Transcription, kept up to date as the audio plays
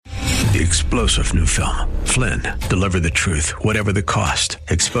The explosive new film, Flynn, deliver the truth, whatever the cost,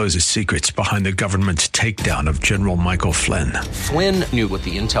 exposes secrets behind the government's takedown of General Michael Flynn. Flynn knew what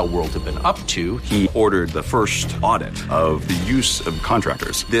the intel world had been up to. He ordered the first audit of the use of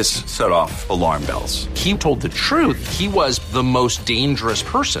contractors. This set off alarm bells. He told the truth. He was the most dangerous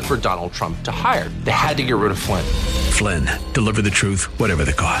person for Donald Trump to hire. They had to get rid of Flynn. Flynn, deliver the truth, whatever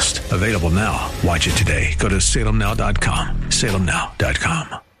the cost. Available now. Watch it today. Go to salemnow.com.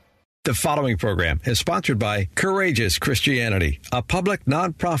 salemnow.com. The following program is sponsored by Courageous Christianity, a public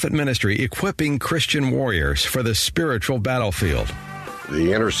nonprofit ministry equipping Christian warriors for the spiritual battlefield.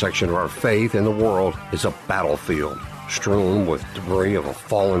 The intersection of our faith and the world is a battlefield, strewn with debris of a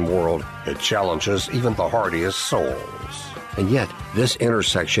fallen world. It challenges even the hardiest souls. And yet, this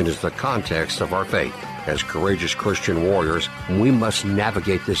intersection is the context of our faith. As courageous Christian warriors, we must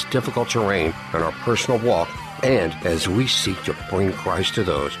navigate this difficult terrain in our personal walk and as we seek to bring Christ to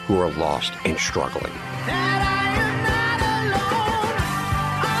those who are lost and struggling.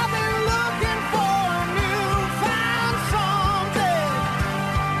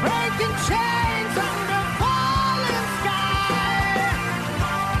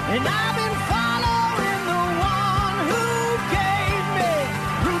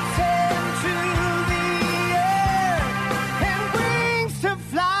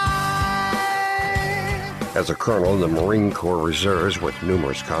 As a colonel in the Marine Corps Reserves with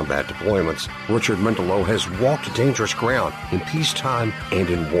numerous combat deployments, Richard Mendelow has walked dangerous ground in peacetime and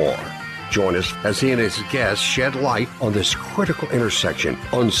in war. Join us as he and his guests shed light on this critical intersection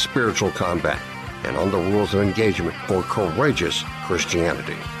on spiritual combat and on the rules of engagement for courageous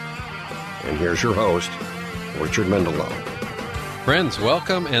Christianity. And here's your host, Richard Mendelow. Friends,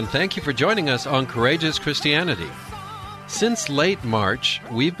 welcome and thank you for joining us on Courageous Christianity. Since late March,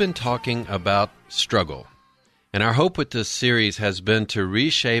 we've been talking about struggle. And our hope with this series has been to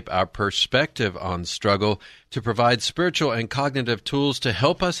reshape our perspective on struggle, to provide spiritual and cognitive tools to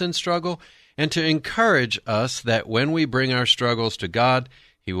help us in struggle, and to encourage us that when we bring our struggles to God,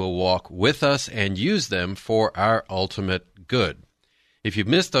 He will walk with us and use them for our ultimate good. If you've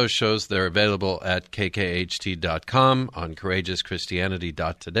missed those shows, they're available at kkht.com, on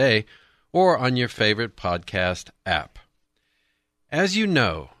courageouschristianity.today, or on your favorite podcast app. As you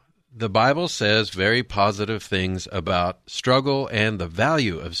know, the Bible says very positive things about struggle and the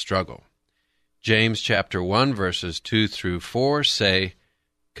value of struggle. James chapter 1, verses 2 through 4 say,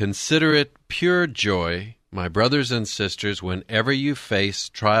 "Consider it pure joy, my brothers and sisters, whenever you face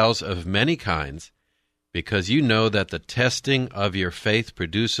trials of many kinds, because you know that the testing of your faith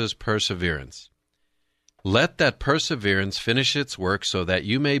produces perseverance. Let that perseverance finish its work so that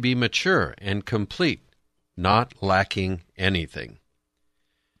you may be mature and complete, not lacking anything."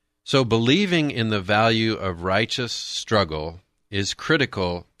 So believing in the value of righteous struggle is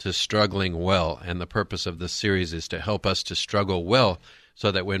critical to struggling well, and the purpose of this series is to help us to struggle well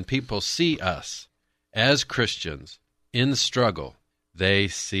so that when people see us as Christians in struggle, they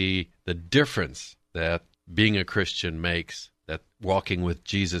see the difference that being a Christian makes, that walking with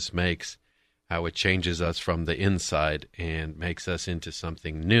Jesus makes, how it changes us from the inside and makes us into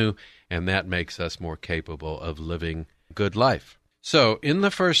something new, and that makes us more capable of living a good life. So, in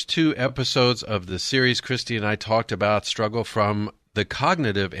the first two episodes of the series, Christy and I talked about struggle from the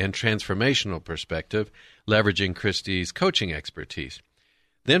cognitive and transformational perspective, leveraging Christy's coaching expertise.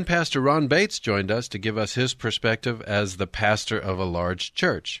 Then Pastor Ron Bates joined us to give us his perspective as the pastor of a large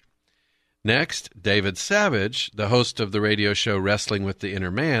church. Next, David Savage, the host of the radio show Wrestling with the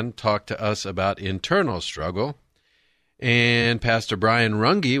Inner Man, talked to us about internal struggle. And Pastor Brian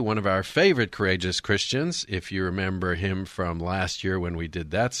Runge, one of our favorite courageous Christians, if you remember him from last year when we did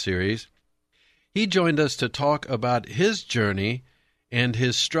that series, he joined us to talk about his journey and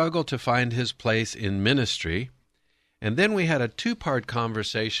his struggle to find his place in ministry. And then we had a two-part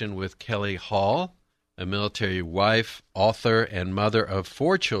conversation with Kelly Hall, a military wife, author, and mother of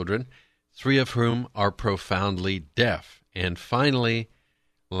 4 children, 3 of whom are profoundly deaf. And finally,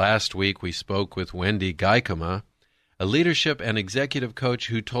 last week we spoke with Wendy Geikema, a leadership and executive coach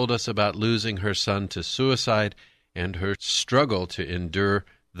who told us about losing her son to suicide and her struggle to endure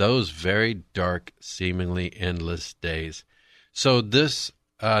those very dark, seemingly endless days. So this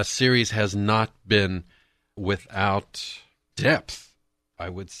series has not been without depth. I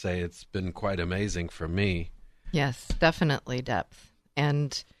would say it's been quite amazing for me. Yes, definitely depth.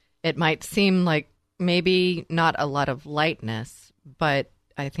 And it might seem like maybe not a lot of lightness, but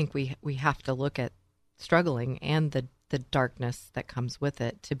I think we have to look at struggling and the darkness that comes with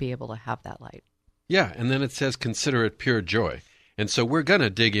it to be able to have that light. Yeah, and then it says, consider it pure joy. And so we're going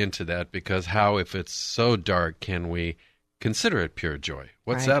to dig into that because how, if it's so dark, can we consider it pure joy.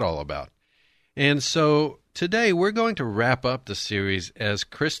 What's Right. that all about? And so today we're going to wrap up the series as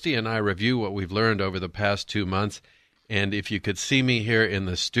Christy and I review what we've learned over the past 2 months. And if you could see me here in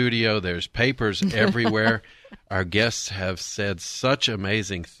the studio, there's papers everywhere. Our guests have said such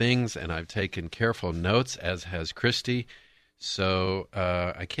amazing things, and I've taken careful notes, as has Christy. So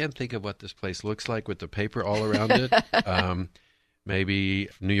I can't think of what this place looks like with the paper all around it. Maybe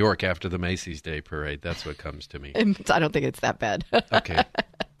New York after the Macy's Day Parade. That's what comes to me. I don't think it's that bad. Okay.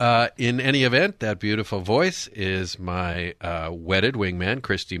 In any event, that beautiful voice is my wedded wingman,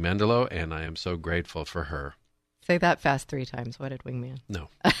 Christy Mendelow, and I am so grateful for her. Say that fast 3 times. What did Wingman? No.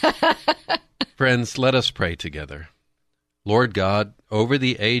 Friends, let us pray together. Lord God, over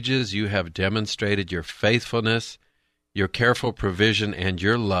the ages you have demonstrated your faithfulness, your careful provision, and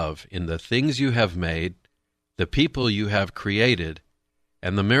your love in the things you have made, the people you have created,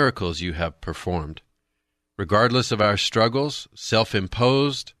 and the miracles you have performed. Regardless of our struggles,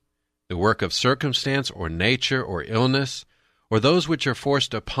 self-imposed, the work of circumstance or nature or illness, or those which are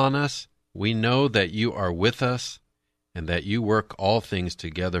forced upon us, we know that you are with us and that you work all things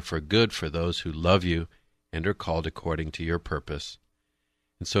together for good for those who love you and are called according to your purpose.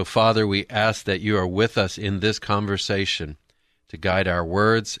 And so, Father, we ask that you are with us in this conversation to guide our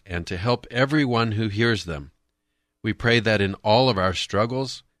words and to help everyone who hears them. We pray that in all of our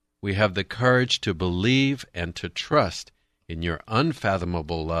struggles, we have the courage to believe and to trust in your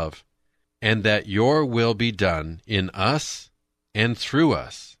unfathomable love, and that your will be done in us and through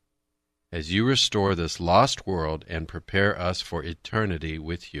us as you restore this lost world and prepare us for eternity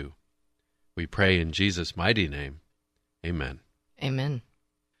with you. We pray in Jesus' mighty name. Amen. Amen.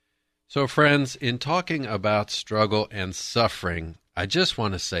 So, friends, in talking about struggle and suffering, I just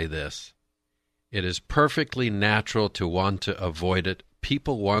want to say this. It is perfectly natural to want to avoid it.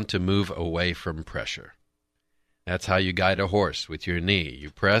 People want to move away from pressure. That's how you guide a horse, with your knee.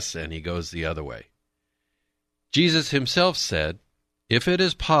 You press, and he goes the other way. Jesus himself said, "If it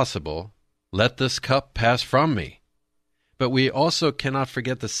is possible, let this cup pass from me." But we also cannot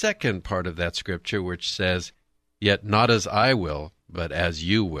forget the second part of that scripture, which says, "Yet not as I will, but as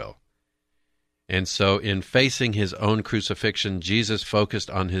you will." And so in facing his own crucifixion, Jesus focused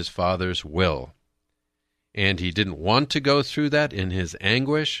on his Father's will. And he didn't want to go through that in his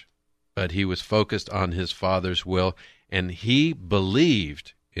anguish, but he was focused on his Father's will, and he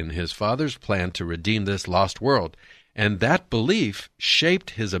believed in his Father's plan to redeem this lost world. And that belief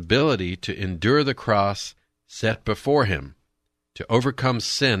shaped his ability to endure the cross set before him, to overcome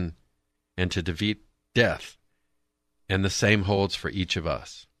sin, and to defeat death. And the same holds for each of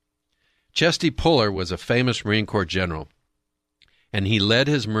us. Chesty Puller was a famous Marine Corps general, and he led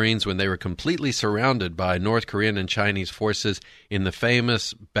his Marines when they were completely surrounded by North Korean and Chinese forces in the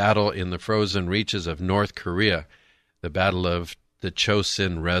famous battle in the frozen reaches of North Korea, the Battle of the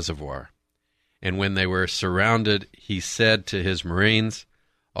Chosin Reservoir. And when they were surrounded, he said to his Marines,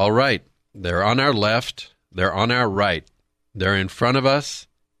 "All right, they're on our left, they're on our right, they're in front of us,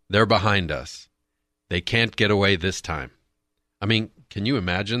 they're behind us. They can't get away this time." I mean, can you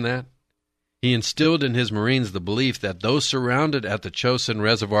imagine that? He instilled in his Marines the belief that those surrounded at the Chosin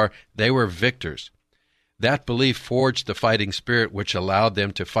Reservoir, they were victors. That belief forged the fighting spirit which allowed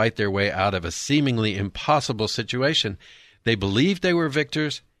them to fight their way out of a seemingly impossible situation. They believed they were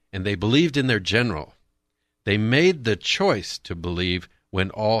victors, and they believed in their general. They made the choice to believe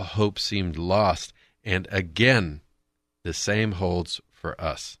when all hope seemed lost, and again, the same holds for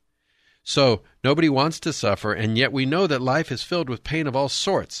us. So, nobody wants to suffer, and yet we know that life is filled with pain of all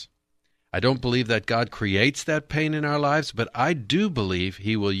sorts. I don't believe that God creates that pain in our lives, but I do believe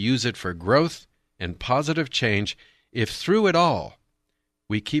he will use it for growth and positive change if through it all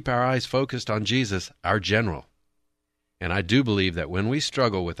we keep our eyes focused on Jesus, our general. And I do believe that when we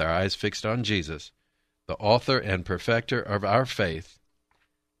struggle with our eyes fixed on Jesus, the author and perfecter of our faith,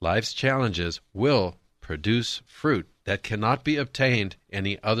 life's challenges will produce fruit that cannot be obtained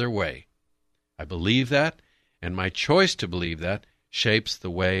any other way. I believe that, and my choice to believe that shapes the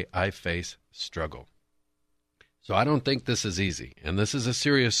way I face struggle. So I don't think this is easy, and this is a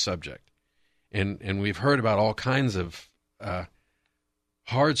serious subject. And we've heard about all kinds of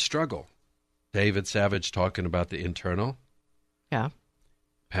hard struggle. David Savage talking about the internal. Yeah.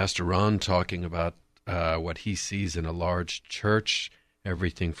 Pastor Ron talking about what he sees in a large church,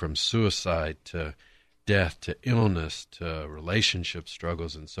 everything from suicide to death to illness to relationship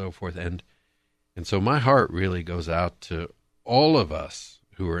struggles and so forth. And so my heart really goes out to all of us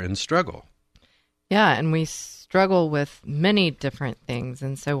who are in struggle. Yeah, and we struggle with many different things.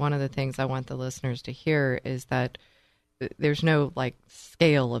 And so one of the things I want the listeners to hear is that there's no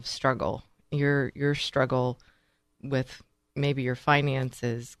scale of struggle. Your struggle with maybe your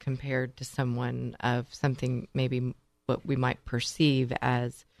finances compared to someone of something, maybe what we might perceive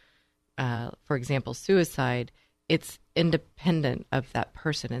as, for example, suicide, it's independent of that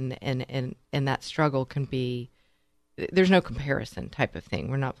person, and that struggle can be, there's no comparison type of thing.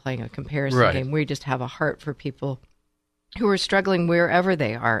 We're not playing a comparison game. We just have a heart for people who are struggling wherever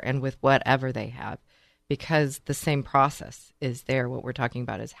they are and with whatever they have, because the same process is there. What we're talking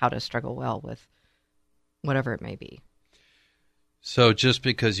about is how to struggle well with whatever it may be. So just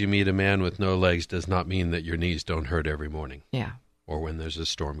because you meet a man with no legs does not mean that your knees don't hurt every morning. Yeah. Or when there's a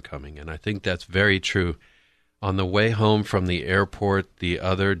storm coming. And I think that's very true. On the way home from the airport the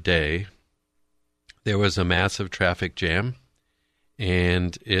other day, there was a massive traffic jam,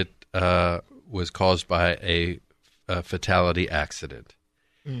 and it was caused by a fatality accident.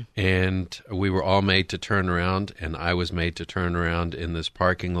 And we were all made to turn around, and I was made to turn around in this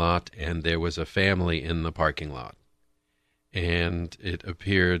parking lot, and there was a family in the parking lot. And it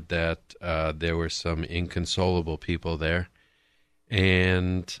appeared that there were some inconsolable people there.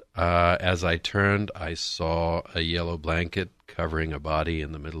 And as I turned, I saw a yellow blanket covering a body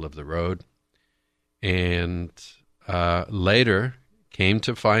in the middle of the road. And later came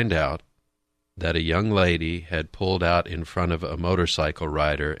to find out that a young lady had pulled out in front of a motorcycle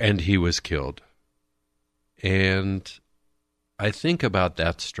rider, and he was killed. And I think about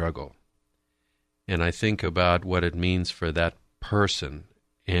that struggle, and I think about what it means for that person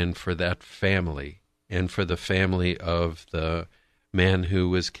and for that family and for the family of the man who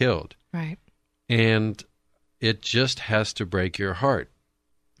was killed. Right. And it just has to break your heart.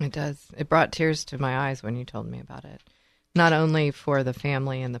 It does. It brought tears to my eyes when you told me about it. Not only for the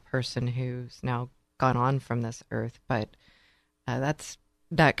family and the person who's now gone on from this earth, but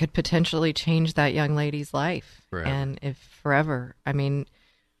that could potentially change that young lady's life. Forever. And if forever, I mean,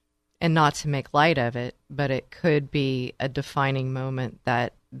 and not to make light of it, but it could be a defining moment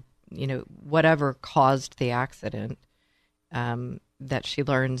that, you know, whatever caused the accident, that she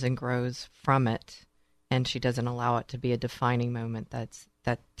learns and grows from it, and she doesn't allow it to be a defining moment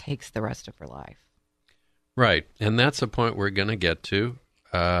that takes the rest of her life. Right, and that's a point we're going to get to.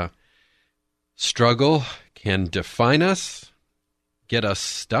 Struggle can define us, get us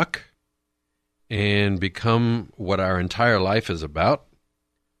stuck, and become what our entire life is about.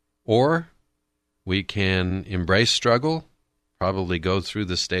 Or we can embrace struggle, probably go through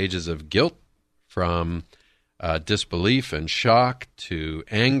the stages of guilt, from disbelief and shock to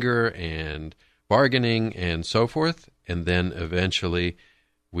anger and bargaining and so forth, and then eventually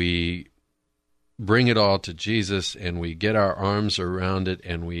we bring it all to Jesus, and we get our arms around it,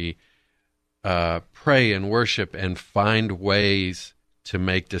 and we pray and worship and find ways to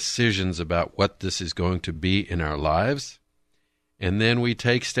make decisions about what this is going to be in our lives, and then we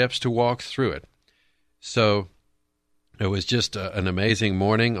take steps to walk through it. So it was just an amazing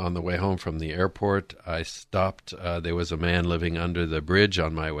morning on the way home from the airport. I stopped. There was a man living under the bridge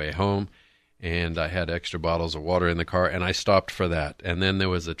on my way home, and I had extra bottles of water in the car, and I stopped for that. And then there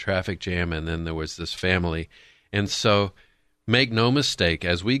was a traffic jam, and then there was this family. And so make no mistake,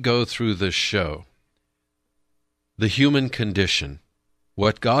 as we go through this show, the human condition,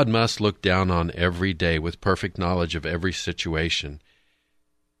 what God must look down on every day with perfect knowledge of every situation,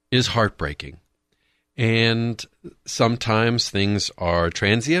 is heartbreaking. And sometimes things are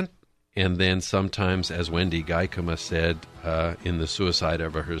transient, and then sometimes, as Wendy Geikema said in the suicide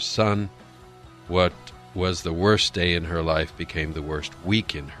of her son, what was the worst day in her life became the worst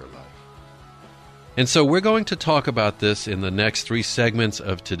week in her life. And so we're going to talk about this in the next 3 segments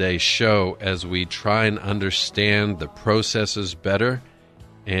of today's show as we try and understand the processes better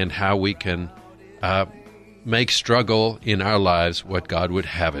and how we can make struggle in our lives what God would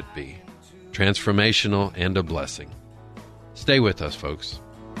have it be. Transformational and a blessing. Stay with us, folks.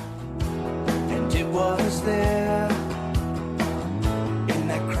 And it was there in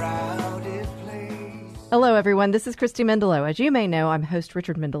that crowded place. Hello, everyone. This is Christy Mendelow. As you may know, I'm host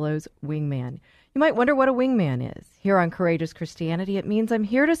Richard Mendelow's Wingman. You might wonder what a wingman is. Here on Courageous Christianity, it means I'm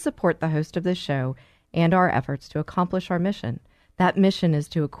here to support the host of this show and our efforts to accomplish our mission. That mission is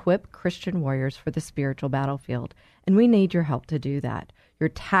to equip Christian warriors for the spiritual battlefield, and we need your help to do that. Your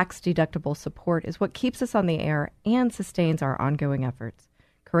tax-deductible support is what keeps us on the air and sustains our ongoing efforts.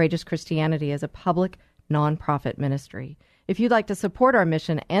 Courageous Christianity is a public, nonprofit ministry. If you'd like to support our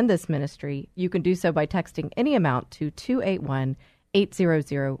mission and this ministry, you can do so by texting any amount to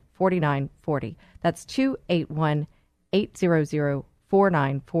 281-800-4940. That's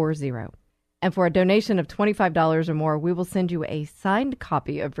 281-800-4940. And for a donation of $25 or more, we will send you a signed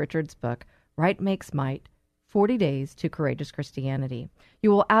copy of Richard's book, Right Makes Might, 40 Days to Courageous Christianity.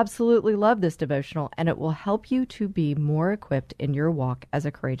 You will absolutely love this devotional, and it will help you to be more equipped in your walk as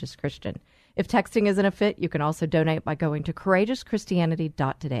a courageous Christian. If texting isn't a fit, you can also donate by going to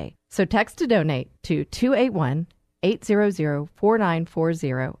courageouschristianity.today. So text to donate to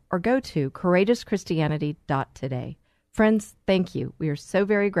 281-800-4940 or go to courageouschristianity.today. Friends, thank you. We are so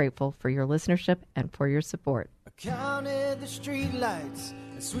very grateful for your listenership and for your support. I counted the street lights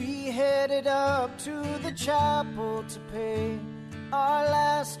as we headed up to the chapel to pay our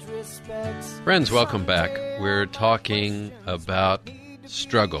last respects. Friends, welcome back. We're talking about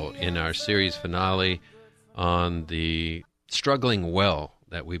struggle in our series finale on the struggling well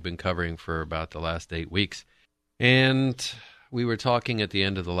that we've been covering for about the last 8 weeks. And we were talking at the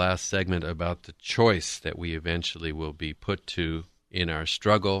end of the last segment about the choice that we eventually will be put to in our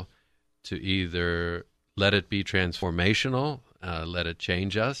struggle to either let it be transformational, let it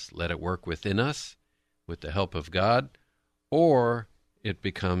change us, let it work within us with the help of God, or it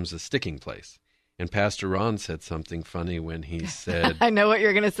becomes a sticking place. And Pastor Ron said something funny when he said, I know what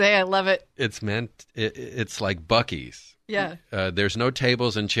you're going to say. I love it. It's like Buc-ee's. Yeah. There's no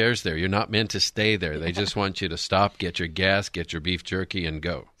tables and chairs there. You're not meant to stay there. They just want you to stop, get your gas, get your beef jerky, and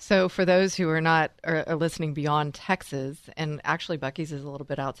go. So for those who are listening beyond Texas, and actually Buc-ee's is a little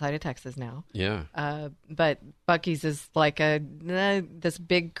bit outside of Texas now. Yeah. But Buc-ee's is like this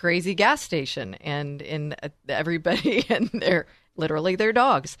big crazy gas station, and everybody and literally their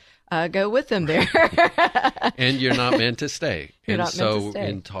dogs go with them there. And you're not meant to stay. You're and not so meant to stay.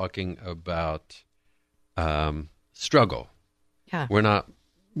 in talking about struggle, yeah, we're not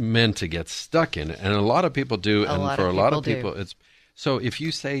meant to get stuck in it. And a lot of people do. And for a lot of people, it's so if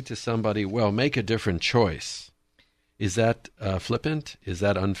you say to somebody, well, make a different choice, is that flippant? Is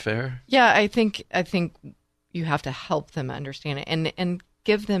that unfair? Yeah, I think you have to help them understand it and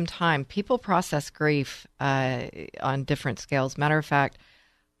give them time. People process grief on different scales. Matter of fact,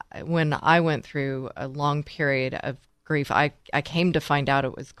 when I went through a long period of grief, I came to find out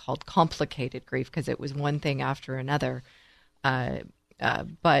it was called complicated grief because it was one thing after another.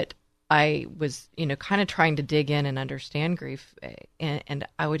 But I was, kind of trying to dig in and understand grief. And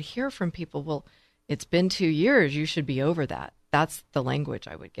I would hear from people, well, it's been 2 years. You should be over that. That's the language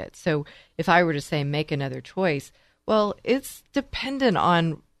I would get. So if I were to say, make another choice, well, it's dependent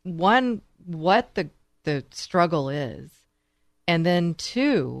on, one, what the struggle is, and then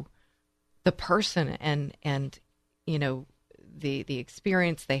two, the person and the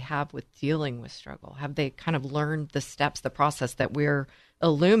experience they have with dealing with struggle. Have they kind of learned the steps, the process that we're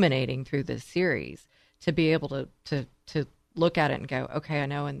illuminating through this series to be able to look at it and go, okay, I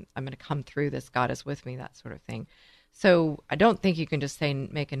know, and I'm going to come through this. God is with me, that sort of thing. So I don't think you can just say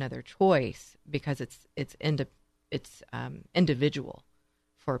make another choice because it's individual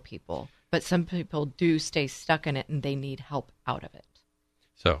for people. But some people do stay stuck in it and they need help out of it.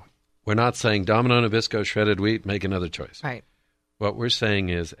 So we're not saying Domino Nabisco, shredded wheat, make another choice. Right. What we're saying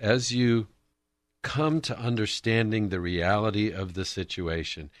is as you come to understanding the reality of the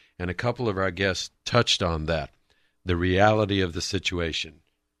situation, and a couple of our guests touched on that, the reality of the situation.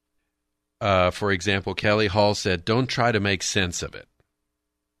 For example, Kelly Hall said, don't try to make sense of it.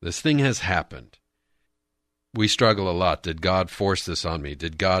 This thing has happened. We struggle a lot. Did God force this on me?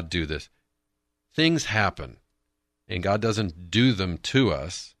 Did God do this? Things happen, and God doesn't do them to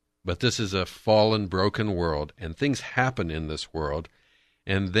us, but this is a fallen, broken world, and things happen in this world.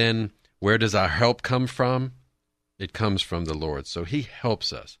 And then where does our help come from? It comes from the Lord. So he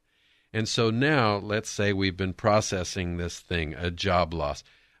helps us. And so now, let's say we've been processing this thing, a job loss.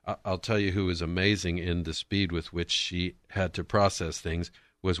 I'll tell you who was amazing in the speed with which she had to process things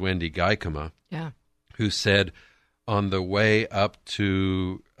was Wendy Geikema, who said on the way up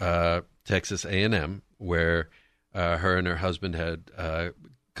to Texas A&M, where her and her husband had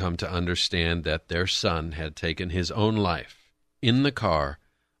come to understand that their son had taken his own life, in the car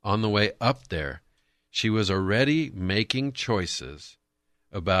on the way up there, she was already making choices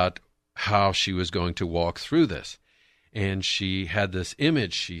about how she was going to walk through this. And she had this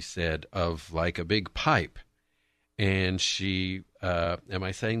image, she said, of like a big pipe. And she, am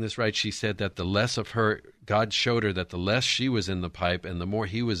I saying this right? She said that the less of her, God showed her that the less she was in the pipe and the more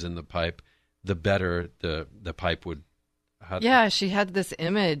he was in the pipe, the better the pipe would. Yeah, she had this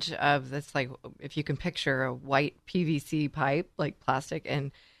image of this, like, if you can picture a white PVC pipe, like plastic,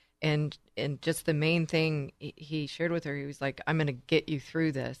 and just the main thing he shared with her, he was like, I'm going to get you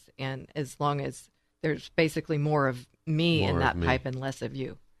through this, and as long as there's basically more of me in that pipe and less of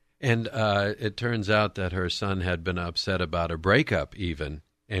you. And it turns out that her son had been upset about a breakup even,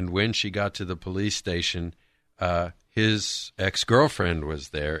 and when she got to the police station, his ex-girlfriend was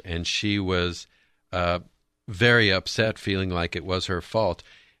there, and she was very upset, feeling like it was her fault.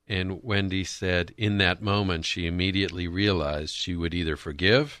 And Wendy said in that moment, she immediately realized she would either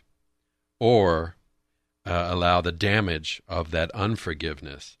forgive or allow the damage of that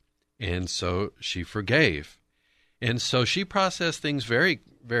unforgiveness. And so she forgave. And so she processed things very,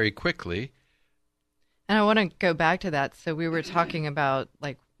 very quickly. And I want to go back to that. So we were talking about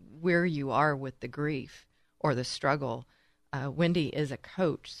like where you are with the grief or the struggle. Wendy is a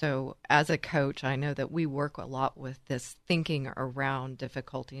coach. So as a coach, I know that we work a lot with this thinking around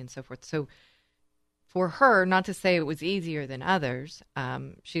difficulty and so forth. So for her, not to say it was easier than others,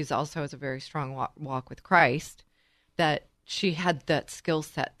 she's also has a very strong walk with Christ, that she had that skill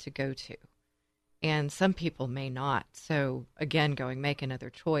set to go to. And some people may not. So again, make another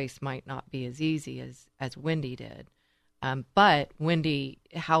choice might not be as easy as Wendy did. But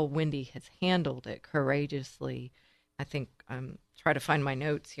how Wendy has handled it courageously, I think, try to find my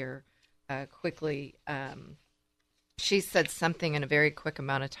notes here quickly. She said something in a very quick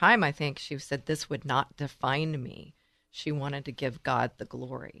amount of time. I think she said, "This would not define me." She wanted to give God the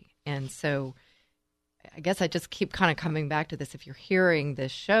glory. And so I guess I just keep kind of coming back to this. If you're hearing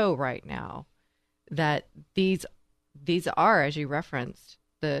this show right now, that these are, as you referenced,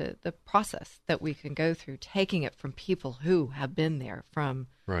 the process that we can go through, taking it from people who have been there from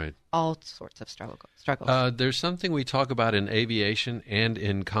all sorts of struggles. There's something we talk about in aviation and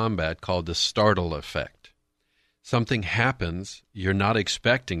in combat called the startle effect. Something happens, you're not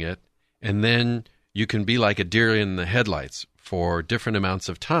expecting it, and then you can be like a deer in the headlights for different amounts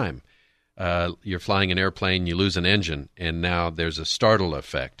of time. You're flying an airplane, you lose an engine, and now there's a startle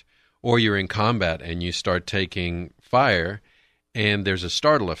effect. Or you're in combat and you start taking fire, and there's a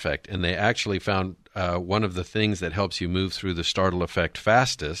startle effect. And they actually found one of the things that helps you move through the startle effect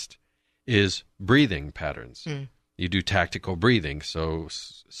fastest is breathing patterns. You do tactical breathing, so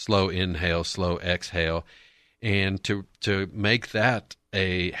slow inhale, slow exhale. And to make that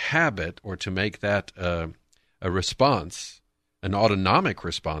a habit, or to make that a response, an autonomic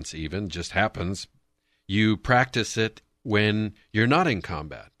response even, just happens, you practice it when you're not in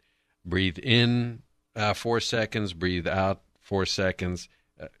combat. Breathe in 4 seconds, breathe out 4 seconds,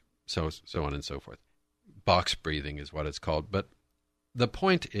 so on and so forth. Box breathing is what it's called. But the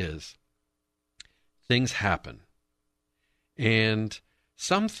point is, things happen. And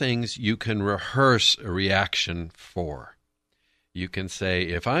some things you can rehearse a reaction for. You can say,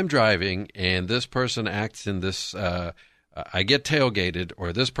 if I'm driving and this person acts in this, I get tailgated,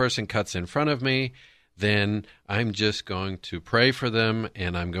 or this person cuts in front of me, then I'm just going to pray for them,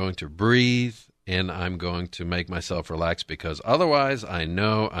 and I'm going to breathe, and I'm going to make myself relax, because otherwise I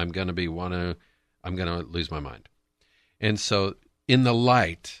know I'm going to lose my mind. And so in the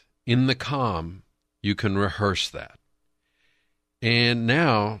light, in the calm, you can rehearse that. And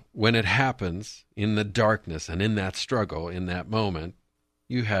now, when it happens in the darkness and in that struggle, in that moment,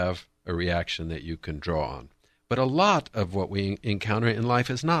 you have a reaction that you can draw on. But a lot of what we encounter in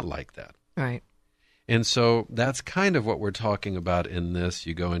life is not like that. Right. And so that's kind of what we're talking about in this.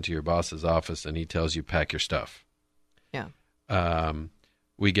 You go into your boss's office and he tells you, pack your stuff. Yeah.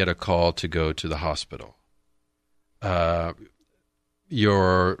 We get a call to go to the hospital.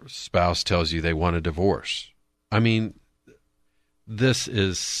 Your spouse tells you they want a divorce. I mean, this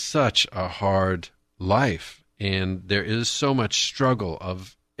is such a hard life, and there is so much struggle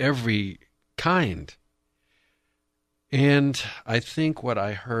of every kind. And I think what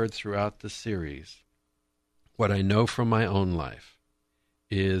I heard throughout the series, what I know from my own life,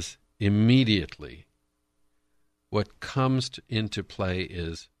 is immediately what comes into play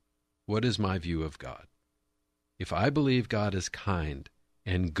is, what is my view of God? If I believe God is kind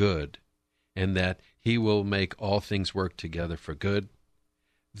and good, and that he will make all things work together for good,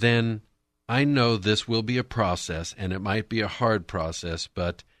 then I know this will be a process, and it might be a hard process,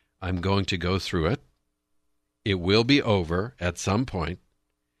 but I'm going to go through it. It will be over at some point,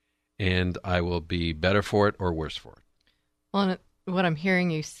 and I will be better for it or worse for it. Well, what I'm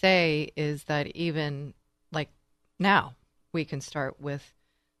hearing you say is that even like now, we can start with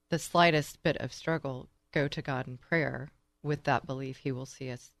the slightest bit of struggle, go to God in prayer with that belief he will see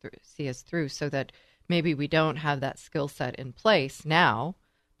us through, so that maybe we don't have that skill set in place now,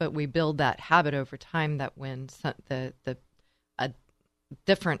 but we build that habit over time, that when a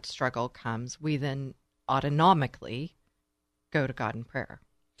different struggle comes, we then autonomically go to God in prayer.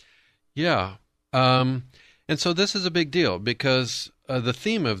 Yeah. And so this is a big deal, because the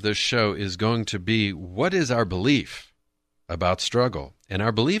theme of this show is going to be, what is our belief about struggle? And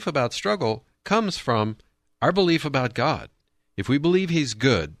our belief about struggle comes from our belief about God. If we believe he's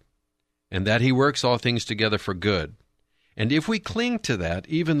good and that he works all things together for good, and if we cling to that,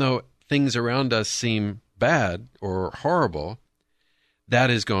 even though things around us seem bad or horrible, that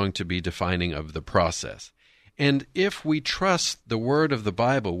is going to be defining of the process. And if we trust the word of the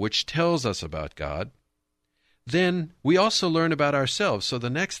Bible, which tells us about God, then we also learn about ourselves. So the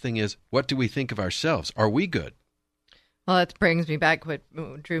next thing is, what do we think of ourselves? Are we good? Well, that brings me back, what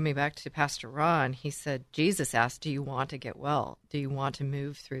drew me back to Pastor Ron. He said, Jesus asked, do you want to get well? Do you want to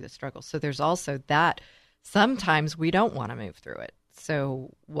move through the struggle? So there's also that. Sometimes we don't want to move through it.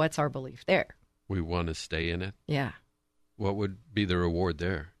 So what's our belief there? We want to stay in it? Yeah. What would be the reward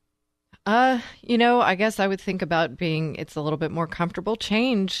there? I guess I would think about it's a little bit more comfortable.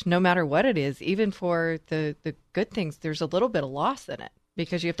 Change, no matter what it is, even for the good things, there's a little bit of loss in it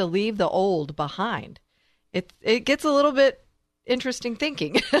because you have to leave the old behind. It gets a little bit interesting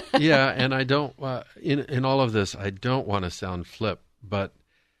thinking. Yeah, and I don't, in all of this, I don't want to sound flip, but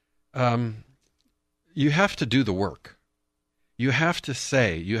you have to do the work. You have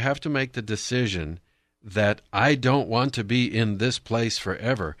to make the decision that I don't want to be in this place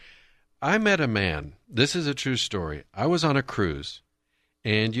forever. I met a man, this is a true story. I was on a cruise,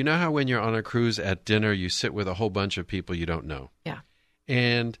 and you know how when you're on a cruise at dinner, you sit with a whole bunch of people you don't know? Yeah.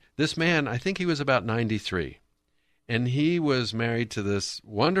 And this man, I think he was about 93, and he was married to this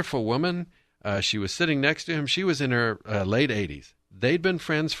wonderful woman. She was sitting next to him. She was in her late 80s. They'd been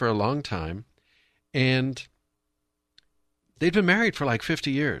friends for a long time, and they'd been married for like 50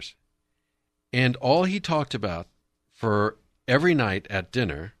 years. And all he talked about for every night at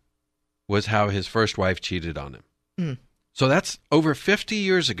dinner was how his first wife cheated on him. Mm. So that's over 50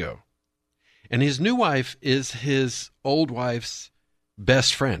 years ago. And his new wife is his old wife's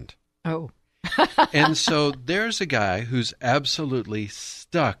best friend. Oh. And so there's a guy who's absolutely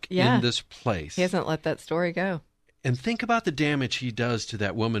stuck in this place. He hasn't let that story go. And think about the damage he does to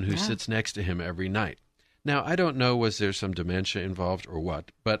that woman who sits next to him every night. Now, I don't know, was there some dementia involved or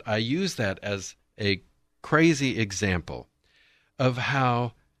what, but I use that as a crazy example of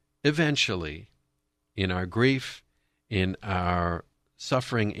how eventually, in our grief, in our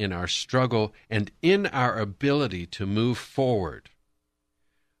suffering, in our struggle, and in our ability to move forward,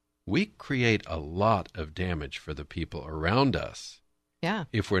 we create a lot of damage for the people around us. Yeah.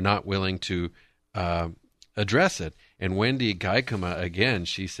 If we're not willing to address it. And Wendy Gaikama, again,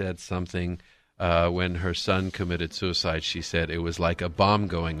 she said something when her son committed suicide. She said it was like a bomb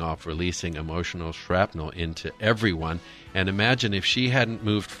going off, releasing emotional shrapnel into everyone. And imagine if she hadn't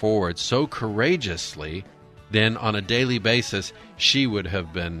moved forward so courageously, then on a daily basis, she would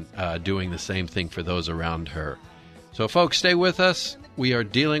have been doing the same thing for those around her. So folks, stay with us. We are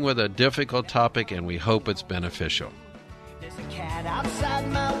dealing with a difficult topic, and we hope it's beneficial. There's a cat outside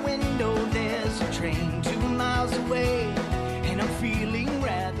my window, there's a train 2 miles away, and I'm feeling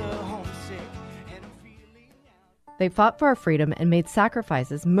rather homesick. They fought for our freedom and made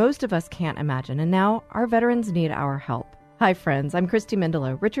sacrifices most of us can't imagine, and now our veterans need our help. Hi friends, I'm Christy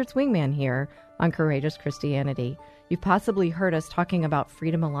Mendelow, Richard's wingman here on Courageous Christianity. You've possibly heard us talking about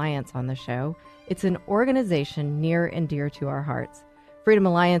Freedom Alliance on the show. It's an organization near and dear to our hearts. Freedom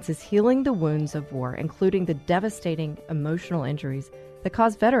Alliance is healing the wounds of war, including the devastating emotional injuries that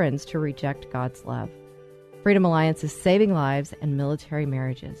cause veterans to reject God's love. Freedom Alliance is saving lives and military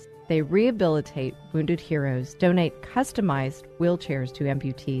marriages. They rehabilitate wounded heroes, donate customized wheelchairs to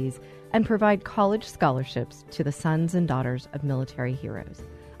amputees, and provide college scholarships to the sons and daughters of military heroes.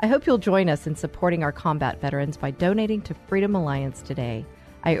 I hope you'll join us in supporting our combat veterans by donating to Freedom Alliance today.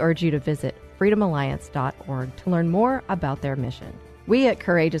 I urge you to visit freedomalliance.org to learn more about their mission. We at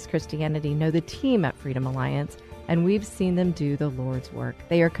Courageous Christianity know the team at Freedom Alliance, and we've seen them do the Lord's work.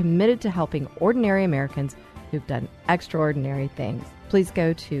 They are committed to helping ordinary Americans who've done extraordinary things. Please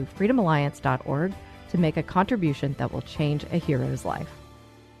go to freedomalliance.org to make a contribution that will change a hero's life.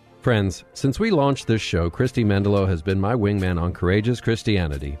 Friends, since we launched this show, Christy Mendelow has been my wingman on Courageous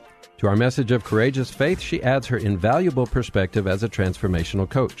Christianity. To our message of courageous faith, she adds her invaluable perspective as a transformational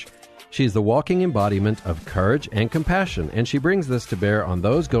coach. She's the walking embodiment of courage and compassion, and she brings this to bear on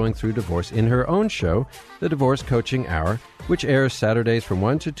those going through divorce in her own show, The Divorce Coaching Hour, which airs Saturdays from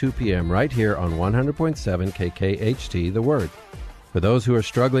 1 to 2 p.m. right here on 100.7 KKHT, The Word. For those who are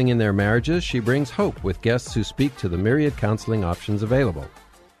struggling in their marriages, she brings hope with guests who speak to the myriad counseling options available.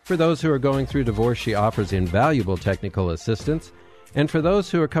 For those who are going through divorce, she offers invaluable technical assistance. And for those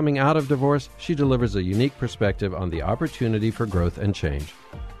who are coming out of divorce, she delivers a unique perspective on the opportunity for growth and change.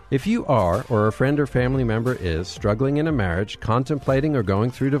 If you are, or a friend or family member is, struggling in a marriage, contemplating or going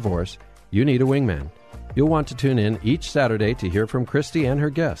through divorce, you need a wingman. You'll want to tune in each Saturday to hear from Christy and her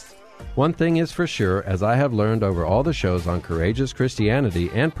guests. One thing is for sure, as I have learned over all the shows on Courageous Christianity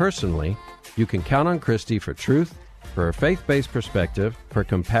and personally, you can count on Christy for truth, for a faith-based perspective, for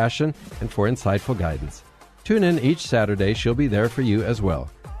compassion, and for insightful guidance. Tune in each Saturday. She'll be there for you as well.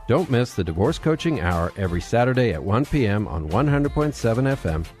 Don't miss the Divorce Coaching Hour every Saturday at 1 p.m. on 100.7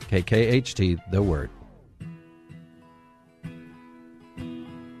 FM, KKHT, The Word.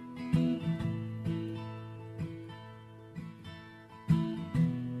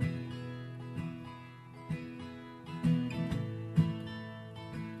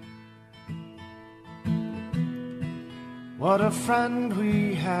 What a friend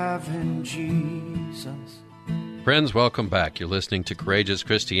we have in Jesus. Friends, welcome back. You're listening to Courageous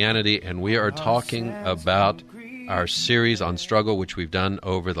Christianity, and we are talking about our series on struggle, which we've done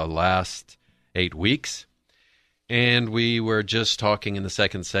over the last 8 weeks. And we were just talking in the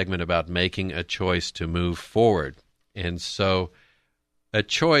second segment about making a choice to move forward. And so a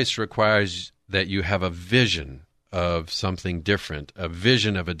choice requires that you have a vision of something different, a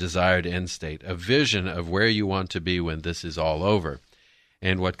vision of a desired end state, a vision of where you want to be when this is all over.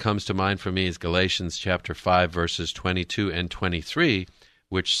 And what comes to mind for me is Galatians chapter 5, verses 22 and 23,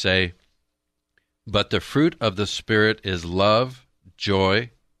 which say, "But the fruit of the Spirit is love, joy,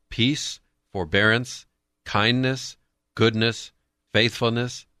 peace, forbearance, kindness, goodness,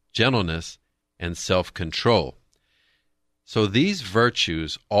 faithfulness, gentleness, and self-control." So these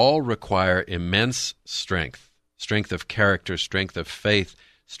virtues all require immense strength of character, strength of faith,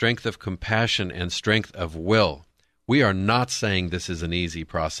 strength of compassion, and strength of will. We are not saying this is an easy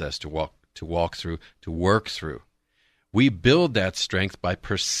process to walk through, to work through. We build that strength by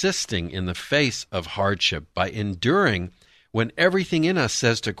persisting in the face of hardship, by enduring when everything in us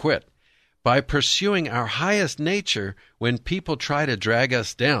says to quit, by pursuing our highest nature when people try to drag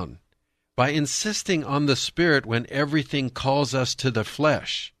us down, by insisting on the Spirit when everything calls us to the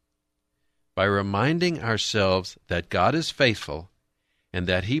flesh, by reminding ourselves that God is faithful and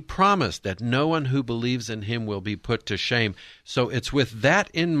that He promised that no one who believes in Him will be put to shame. So it's with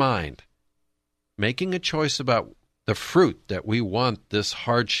that in mind, making a choice about the fruit that we want this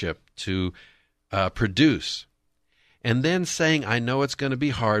hardship to produce, and then saying, I know it's going to be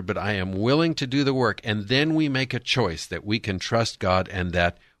hard, but I am willing to do the work, and then we make a choice that we can trust God and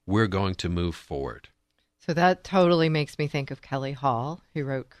that we're going to move forward. So that totally makes me think of Kelly Hall, who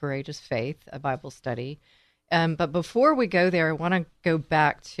wrote Courageous Faith, a Bible study. But before we go there, I want to go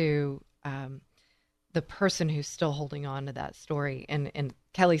back to the person who's still holding on to that story. And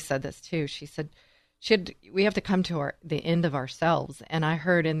Kelly said this too. She said, we have to come to the end of ourselves. And I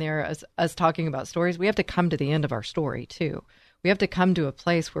heard in there, as us talking about stories, we have to come to the end of our story too. We have to come to a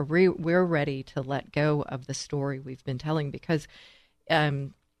place where we're ready to let go of the story we've been telling, because a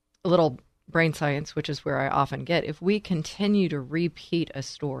little brain science, which is where I often get, if we continue to repeat a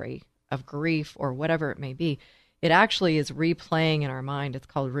story of grief or whatever it may be, it actually is replaying in our mind. It's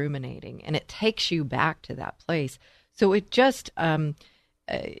called ruminating, and it takes you back to that place. So it just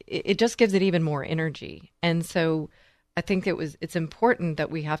gives it even more energy. And so I think it's important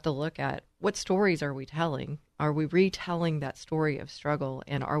that we have to look at what stories are we telling? Are we retelling that story of struggle,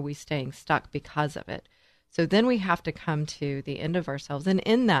 and are we staying stuck because of it? So then we have to come to the end of ourselves. And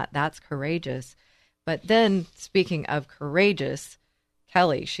in that's courageous. But then, speaking of courageous,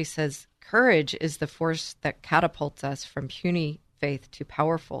 Kelly, she says, courage is the force that catapults us from puny faith to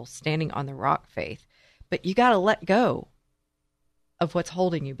powerful, standing on the rock faith. But you got to let go of what's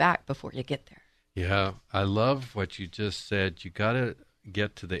holding you back before you get there. Yeah, I love what you just said. You got to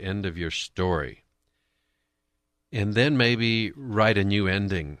get to the end of your story. And then maybe write a new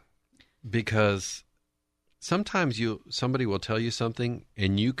ending. Because sometimes somebody will tell you something,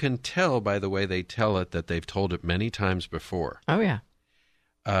 and you can tell by the way they tell it that they've told it many times before. Oh, yeah.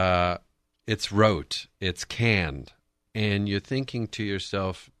 It's rote, it's canned, and you're thinking to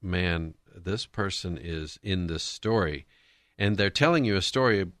yourself, man, this person is in this story, and they're telling you a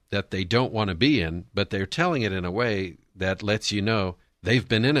story that they don't want to be in, but they're telling it in a way that lets you know they've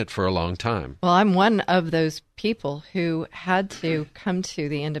been in it for a long time. Well, I'm one of those people who had to come to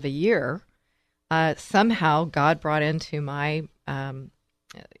the end of a year. Somehow God brought into my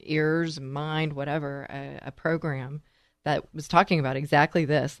ears, mind, whatever, a program that was talking about exactly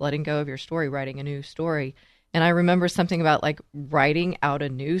this, letting go of your story, writing a new story. And I remember something about like writing out a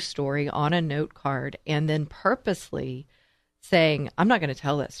new story on a note card and then purposely saying, I'm not going to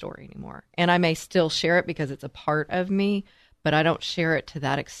tell that story anymore. And I may still share it because it's a part of me, but I don't share it to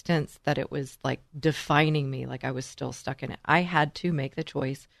that extent that it was like defining me, like I was still stuck in it. I had to make the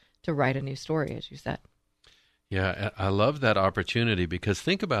choice to write a new story, as you said. Yeah, I love that opportunity, because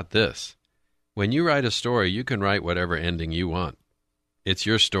think about this. When you write a story, you can write whatever ending you want. It's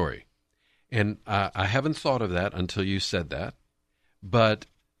your story. And I haven't thought of that until you said that. But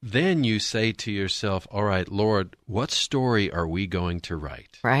then you say to yourself, all right, Lord, what story are we going to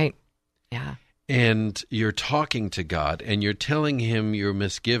write? Right. Yeah. and you're talking to God, and you're telling him your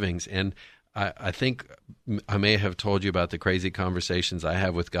misgivings. And I think I may have told you about the crazy conversations I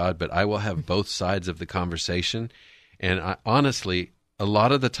have with God, but I will have both sides of the conversation. And honestly, a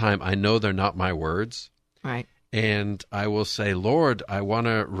lot of the time, I know they're not my words. Right. And I will say, Lord, I want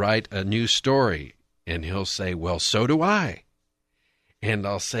to write a new story. And he'll say, well, so do I. And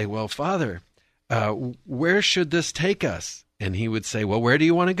I'll say, well, Father, where should this take us? And he would say, well, where do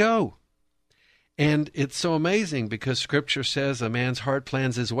you want to go? And it's so amazing because Scripture says a man's heart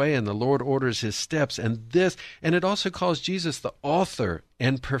plans his way and the Lord orders his steps. And it also calls Jesus the author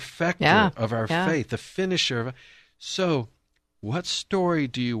and perfecter of our faith, the finisher. So what story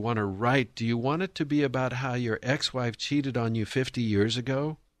do you want to write? Do you want it to be about how your ex-wife cheated on you 50 years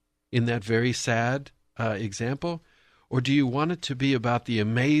ago in that very sad example? Or do you want it to be about the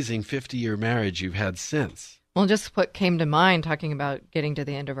amazing 50-year marriage you've had since? Well, just what came to mind, talking about getting to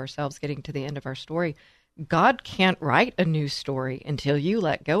the end of ourselves, getting to the end of our story, God can't write a new story until you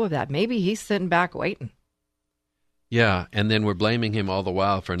let go of that. Maybe he's sitting back waiting. Yeah, and then we're blaming him all the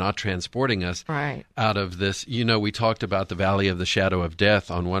while for not transporting us out of this. You know, we talked about the Valley of the Shadow of Death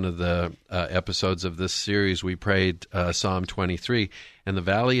on one of the episodes of this series. We prayed Psalm 23, and the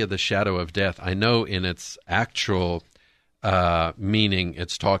Valley of the Shadow of Death, I know in its actual meaning,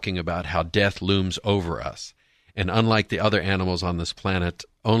 it's talking about how death looms over us. And unlike the other animals on this planet,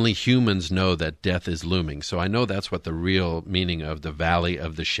 only humans know that death is looming. So I know that's what the real meaning of the Valley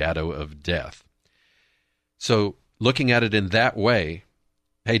of the Shadow of Death. So looking at it in that way,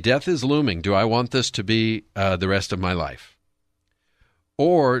 hey, death is looming. Do I want this to be the rest of my life?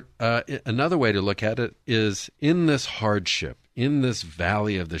 Or another way to look at it is in this hardship, in this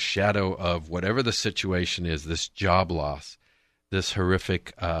valley of the shadow of whatever the situation is, this job loss, this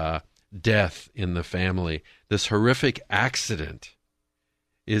horrific death in the family, this horrific accident,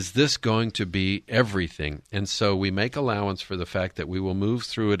 is this going to be everything? And so we make allowance for the fact that we will move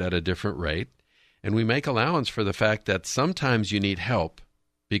through it at a different rate, and we make allowance for the fact that sometimes you need help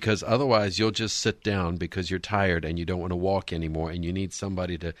because otherwise you'll just sit down because you're tired and you don't want to walk anymore, and you need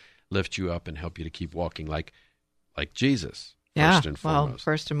somebody to lift you up and help you to keep walking like Jesus. First and foremost,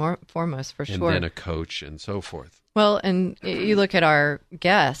 for sure. And then a coach and so forth. Well, and you look at our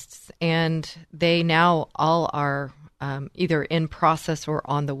guests, and they now all are either in process or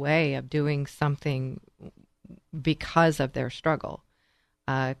on the way of doing something because of their struggle.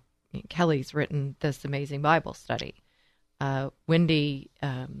 Kelly's written this amazing Bible study. Wendy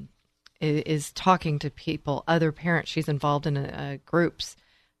is talking to people, other parents. She's involved in groups,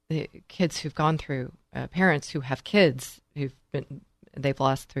 kids who've gone through, parents who have kids they've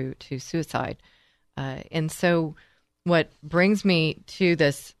lost through to suicide. And so what brings me to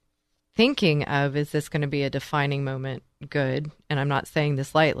this thinking of, is this going to be a defining moment good? And I'm not saying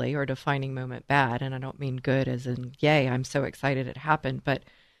this lightly, or defining moment bad. And I don't mean good as in, yay, I'm so excited it happened. But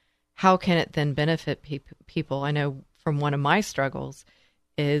how can it then benefit people? I know from one of my struggles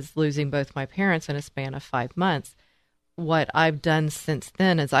is losing both my parents in a span of 5 months. What I've done since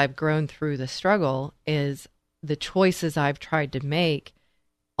then, as I've grown through the struggle, is the choices I've tried to make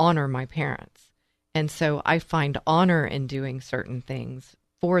honor my parents. And so I find honor in doing certain things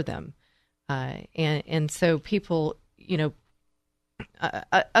for them. And so people,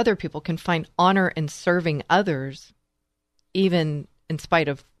 other people can find honor in serving others, even in spite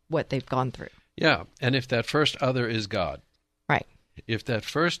of what they've gone through. Yeah, and if that first other is God. Right. If that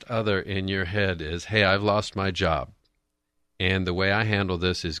first other in your head is, hey, I've lost my job, and the way I handle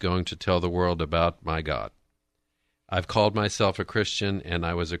this is going to tell the world about my God. I've called myself a Christian, and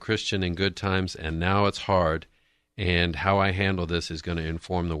I was a Christian in good times, and now it's hard, and how I handle this is going to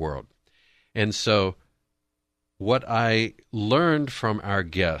inform the world. And so what I learned from our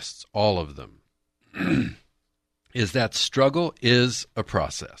guests, all of them, is that struggle is a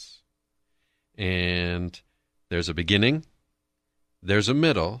process. And there's a beginning, there's a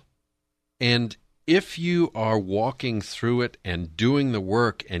middle, and if you are walking through it and doing the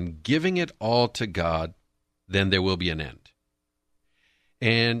work and giving it all to God, then there will be an end.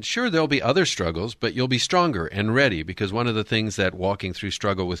 And sure, there'll be other struggles, but you'll be stronger and ready, because one of the things that walking through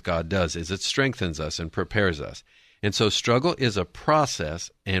struggle with God does is it strengthens us and prepares us. And so struggle is a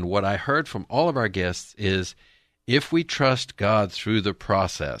process, and what I heard from all of our guests is, if we trust God through the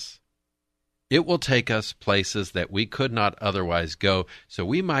process, it will take us places that we could not otherwise go. So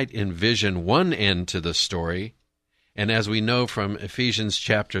we might envision one end to the story, and as we know from Ephesians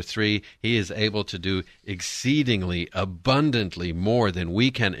chapter 3, he is able to do exceedingly abundantly more than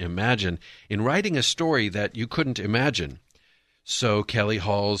we can imagine in writing a story that you couldn't imagine. So Kelly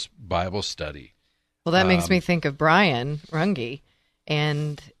Hall's Bible study. Well, that makes me think of Brian Runge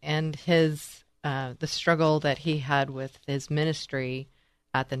and his the struggle that he had with his ministry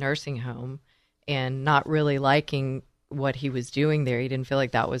at the nursing home and not really liking what he was doing there. He didn't feel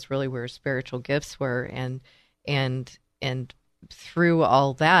like that was really where his spiritual gifts were. And through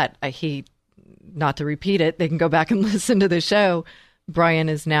all that, he, not to repeat it, they can go back and listen to the show. Brian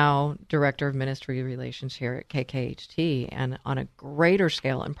is now Director of Ministry Relations here at KKHT, and on a greater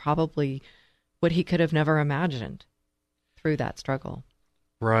scale, and probably what he could have never imagined through that struggle.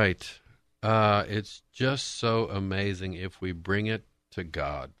 Right. It's just so amazing if we bring it to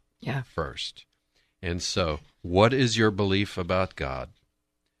God first. And so, what is your belief about God?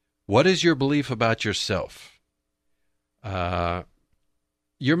 What is your belief about yourself?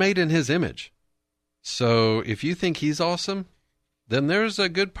 You're made in His image. So if you think He's awesome, then there's a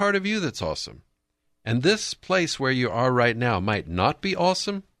good part of you that's awesome. And this place where you are right now might not be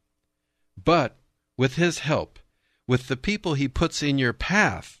awesome, but with His help, with the people He puts in your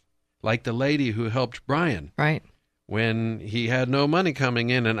path, like the lady who helped Brian. Right. When he had no money coming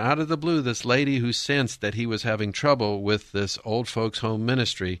in, and out of the blue, this lady who sensed that he was having trouble with this old folks home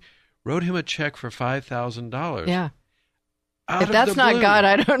ministry wrote him a check for $5,000. Yeah. If that's not God,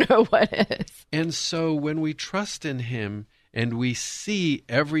 I don't know what is. And so when we trust in Him and we see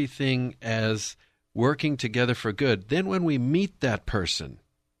everything as working together for good, then when we meet that person,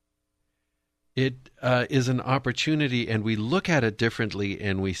 it is an opportunity, and we look at it differently,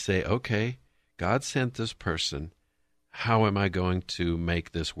 and we say, okay, God sent this person. How am I going to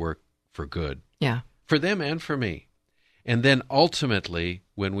make this work for good? Yeah. For them and for me. And then ultimately,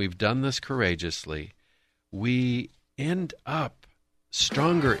 when we've done this courageously, we end up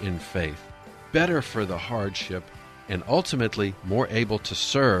stronger in faith, better for the hardship, and ultimately more able to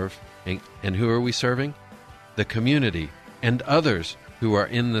serve. And who are we serving? The community and others who are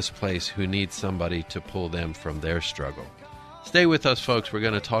in this place who need somebody to pull them from their struggle. Stay with us, folks. We're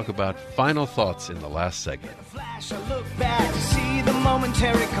going to talk about final thoughts in the last segment.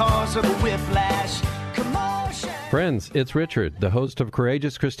 Friends, it's Richard, the host of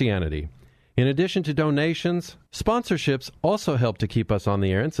Courageous Christianity. In addition to donations, sponsorships also help to keep us on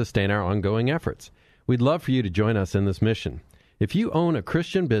the air and sustain our ongoing efforts. We'd love for you to join us in this mission. If you own a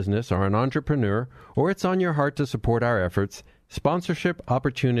Christian business or an entrepreneur, or it's on your heart to support our efforts, sponsorship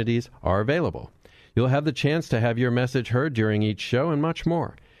opportunities are available. You'll have the chance to have your message heard during each show and much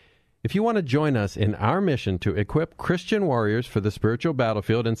more. If you want to join us in our mission to equip Christian warriors for the spiritual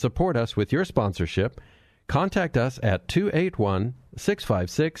battlefield and support us with your sponsorship, contact us at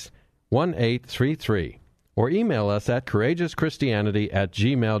 281-656-1833 or email us at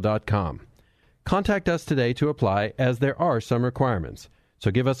courageouschristianity@gmail.com. Contact us today to apply, as there are some requirements.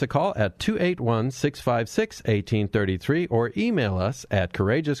 So give us a call at 281-656-1833 or email us at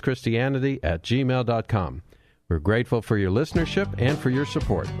courageouschristianity@gmail.com. We're grateful for your listenership and for your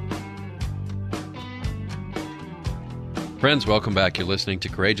support. Friends, welcome back. You're listening to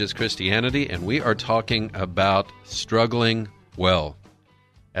Courageous Christianity, and we are talking about struggling well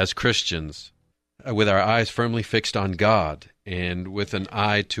as Christians, with our eyes firmly fixed on God and with an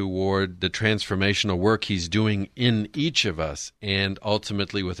eye toward the transformational work He's doing in each of us, and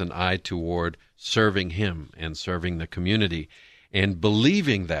ultimately with an eye toward serving Him and serving the community. And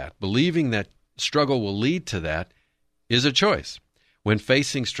believing that struggle will lead to that is a choice. When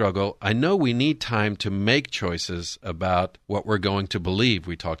facing struggle, I know we need time to make choices about what we're going to believe.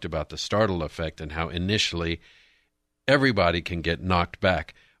 We talked about the startle effect and how initially everybody can get knocked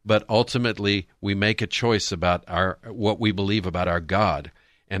back. But ultimately, we make a choice about what we believe about our God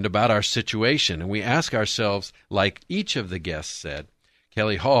and about our situation. And we ask ourselves, like each of the guests said,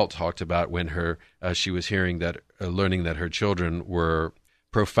 Kelly Hall talked about when she was learning that her children were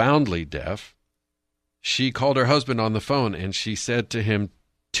profoundly deaf. She called her husband on the phone and she said to him,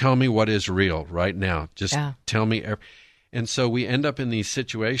 "Tell me what is real right now. Just tell me." And so we end up in these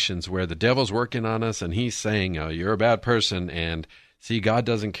situations where the devil's working on us and he's saying, "You're a bad person," and "See, God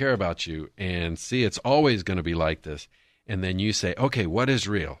doesn't care about you," and "See, it's always going to be like this." And then you say, okay, what is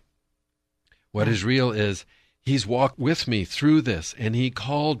real? What is real is He's walked with me through this, and He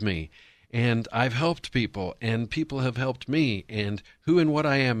called me, and I've helped people, and people have helped me, and who and what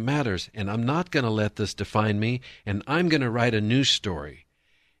I am matters, and I'm not going to let this define me, and I'm going to write a new story.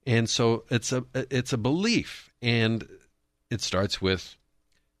 And so it's a belief, and it starts with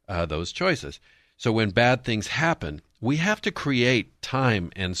those choices. So when bad things happen, we have to create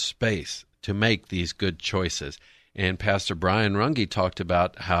time and space to make these good choices. And Pastor Brian Runge talked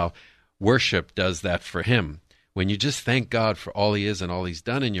about how worship does that for him. When you just thank God for all He is and all He's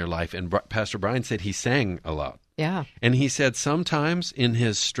done in your life. And Pastor Brian said he sang a lot. Yeah. And he said sometimes in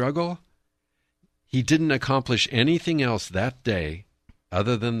his struggle, he didn't accomplish anything else that day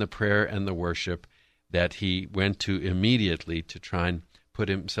other than the prayer and the worship that he went to immediately to try and put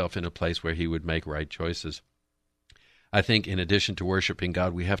himself in a place where he would make right choices. I think in addition to worshiping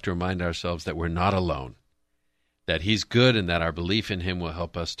God, we have to remind ourselves that we're not alone, that he's good and that our belief in him will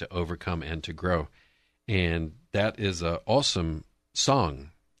help us to overcome and to grow. And that is an awesome song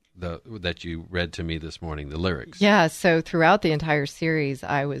that you read to me this morning, the lyrics. Yeah, so throughout the entire series,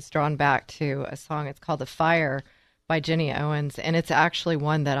 I was drawn back to a song. It's called The Fire by Jenny Owens, and it's actually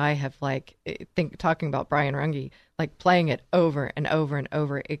one that I have, talking about Brian Runge, playing it over and over and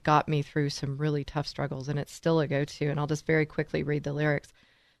over. It got me through some really tough struggles, and it's still a go-to. And I'll just very quickly read the lyrics.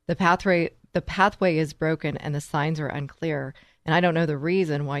 The pathway is broken, and the signs are unclear, and I don't know the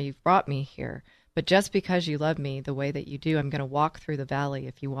reason why you've brought me here. But just because you love me the way that you do, I'm going to walk through the valley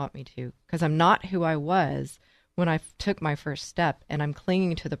if you want me to, because I'm not who I was when I took my first step, and I'm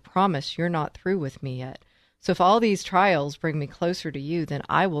clinging to the promise you're not through with me yet. So if all these trials bring me closer to you, then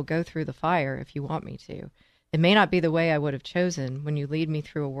I will go through the fire if you want me to. It may not be the way I would have chosen when you lead me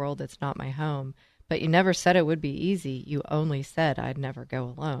through a world that's not my home, but you never said it would be easy. You only said I'd never go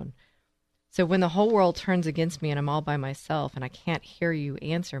alone. So when the whole world turns against me and I'm all by myself and I can't hear you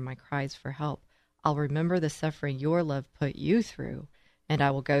answer my cries for help, I'll remember the suffering your love put you through, and I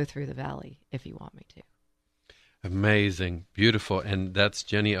will go through the valley if you want me to. Amazing. Beautiful. And that's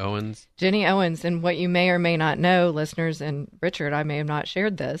Jenny Owens? Jenny Owens. And what you may or may not know, listeners, and Richard, I may have not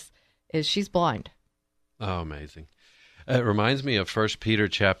shared this, is she's blind. Oh, amazing. It reminds me of 1 Peter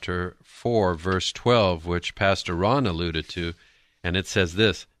chapter 4, verse 12, which Pastor Ron alluded to, and it says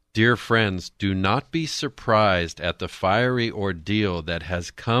this, "Dear friends, do not be surprised at the fiery ordeal that has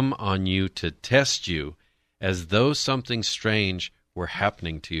come on you to test you, as though something strange were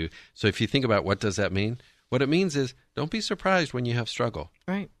happening to you." So if you think about what does that mean? What it means is don't be surprised when you have struggle.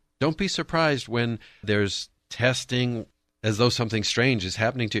 Right. Don't be surprised when there's testing as though something strange is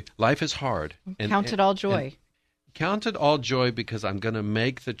happening to you. Life is hard. Count it all joy. Count it all joy because I'm going to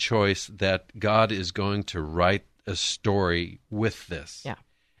make the choice that God is going to write a story with this. Yeah.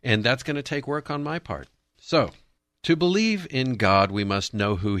 And that's going to take work on my part. So, to believe in God, we must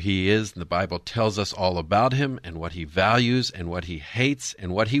know who he is. The Bible tells us all about him and what he values and what he hates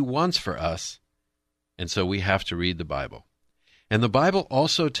and what he wants for us. And so we have to read the Bible. And the Bible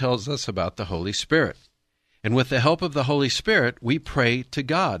also tells us about the Holy Spirit. And with the help of the Holy Spirit, we pray to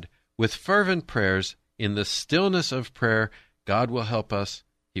God. With fervent prayers, in the stillness of prayer, God will help us.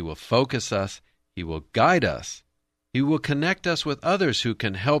 He will focus us. He will guide us. He will connect us with others who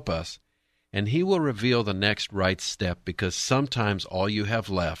can help us. And he will reveal the next right step, because sometimes all you have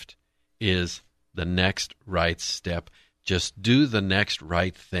left is the next right step. Just do the next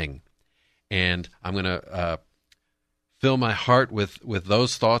right thing. And I'm going to fill my heart with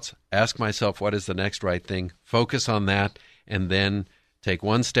those thoughts, ask myself what is the next right thing, focus on that, and then take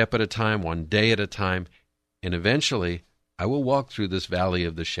one step at a time, one day at a time, and eventually I will walk through this valley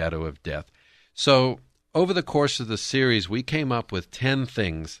of the shadow of death. So over the course of the series, we came up with 10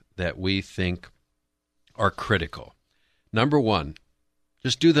 things that we think are critical. Number 1,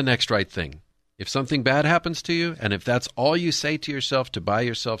 just do the next right thing. If something bad happens to you, and if that's all you say to yourself to buy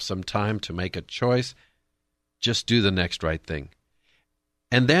yourself some time to make a choice, just do the next right thing.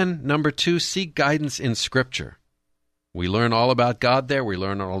 And then, number 2, seek guidance in Scripture. We learn all about God there. We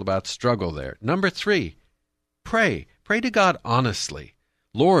learn all about struggle there. Number 3, pray. Pray to God honestly.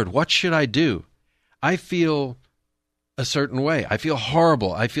 Lord, what should I do? I feel a certain way. I feel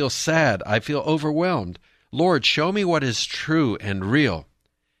horrible. I feel sad. I feel overwhelmed. Lord, show me what is true and real.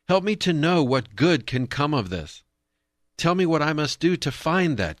 Help me to know what good can come of this. Tell me what I must do to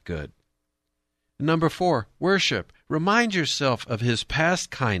find that good. Number 4, worship. Remind yourself of his past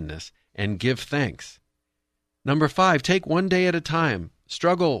kindness and give thanks. Number 5, take one day at a time.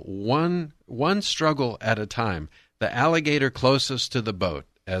 Struggle one struggle at a time. The alligator closest to the boat,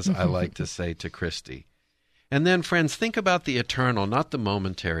 as I like to say to Christy. And then, friends, think about the eternal, not the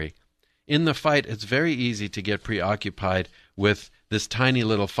momentary. In the fight, it's very easy to get preoccupied with this tiny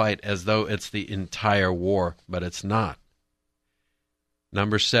little fight as though it's the entire war, but it's not.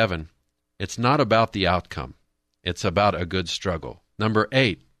 Number 7, it's not about the outcome. It's about a good struggle. Number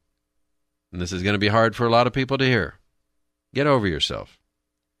 8, and this is going to be hard for a lot of people to hear, get over yourself.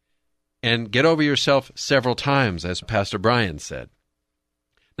 And get over yourself several times, as Pastor Brian said.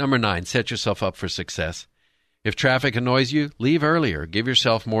 Number 9, set yourself up for success. If traffic annoys you, leave earlier. Give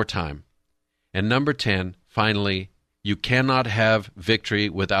yourself more time. And number 10, finally, you cannot have victory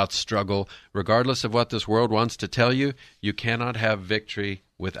without struggle. Regardless of what this world wants to tell you, you cannot have victory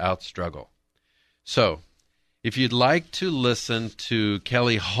without struggle. So, if you'd like to listen to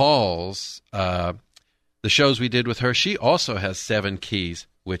Kelly Hall's the shows we did with her, she also has 7 keys,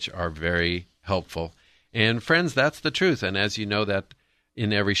 which are very helpful. And friends, that's the truth. And as you know, that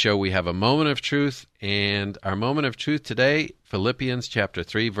in every show we have a moment of truth. And our moment of truth today, Philippians chapter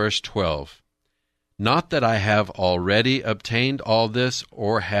 3, verse 12. Not that I have already obtained all this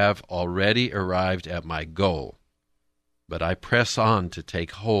or have already arrived at my goal, but I press on to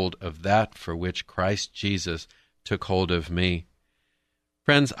take hold of that for which Christ Jesus took hold of me.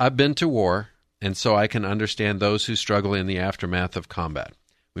 Friends, I've been to war, and so I can understand those who struggle in the aftermath of combat.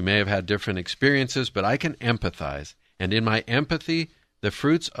 We may have had different experiences, but I can empathize, and in my empathy, the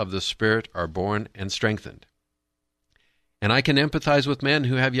fruits of the Spirit are born and strengthened. And I can empathize with men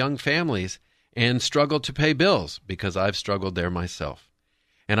who have young families and struggle to pay bills, because I've struggled there myself.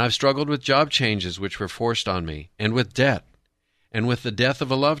 And I've struggled with job changes which were forced on me, and with debt, and with the death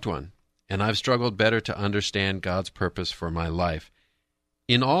of a loved one. And I've struggled better to understand God's purpose for my life.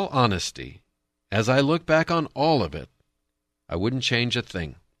 In all honesty, as I look back on all of it, I wouldn't change a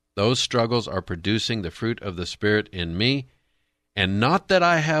thing. Those struggles are producing the fruit of the Spirit in me, and not that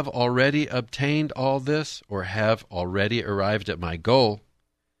I have already obtained all this or have already arrived at my goal,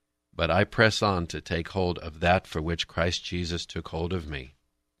 but I press on to take hold of that for which Christ Jesus took hold of me.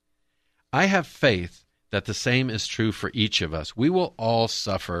 I have faith that the same is true for each of us. We will all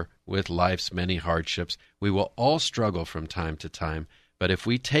suffer with life's many hardships. We will all struggle from time to time, but if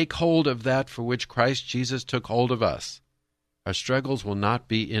we take hold of that for which Christ Jesus took hold of us, our struggles will not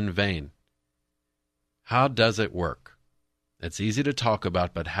be in vain. How does it work? It's easy to talk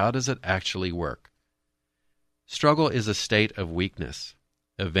about, but how does it actually work? Struggle is a state of weakness.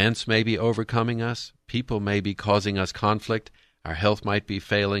 Events may be overcoming us. People may be causing us conflict. Our health might be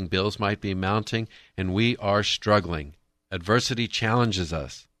failing. Bills might be mounting, and we are struggling. Adversity challenges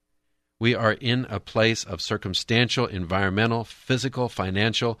us. We are in a place of circumstantial, environmental, physical,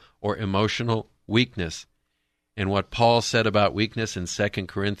 financial, or emotional weakness. And what Paul said about weakness in 2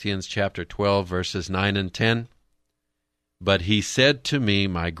 Corinthians chapter 12, verses 9 and 10, "But he said to me,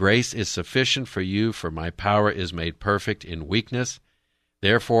 my grace is sufficient for you, for my power is made perfect in weakness.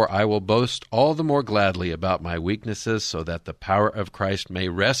 Therefore I will boast all the more gladly about my weaknesses, so that the power of Christ may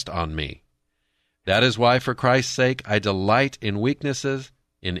rest on me. That is why, for Christ's sake, I delight in weaknesses,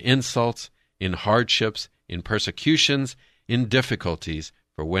 in insults, in hardships, in persecutions, in difficulties,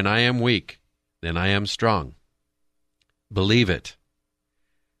 for when I am weak, then I am strong." Believe it.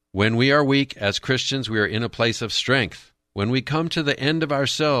 When we are weak as Christians, we are in a place of strength. When we come to the end of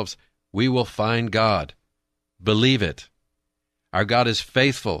ourselves, we will find God. Believe it. Our God is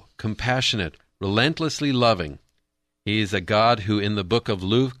faithful, compassionate, relentlessly loving. He is a God who in the book of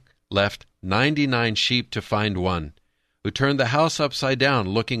Luke left 99 sheep to find one, who turned the house upside down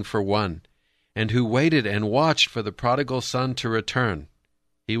looking for one, and who waited and watched for the prodigal son to return.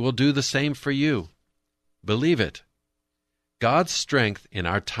 He will do the same for you. Believe it. God's strength in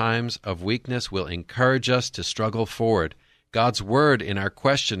our times of weakness will encourage us to struggle forward. God's word in our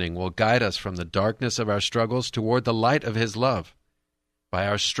questioning will guide us from the darkness of our struggles toward the light of His love. By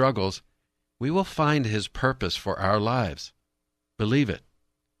our struggles, we will find His purpose for our lives. Believe it.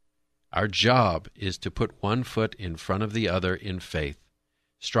 Our job is to put one foot in front of the other in faith,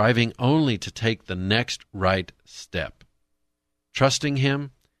 striving only to take the next right step. Trusting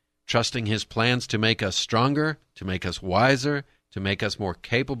Him, trusting His plans to make us stronger, to make us wiser, to make us more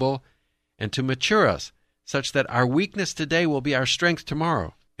capable, and to mature us such that our weakness today will be our strength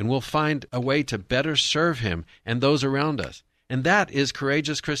tomorrow, and we'll find a way to better serve Him and those around us. And that is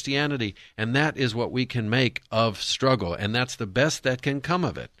courageous Christianity, and that is what we can make of struggle, and that's the best that can come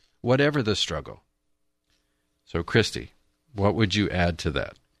of it, whatever the struggle. So, Christy, what would you add to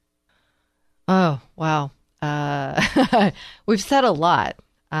that? Oh, wow. We've said a lot.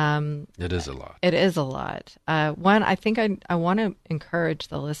 It is a lot. It is a lot. One, I think I want to encourage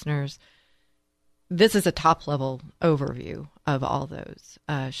the listeners. This is a top-level overview of all those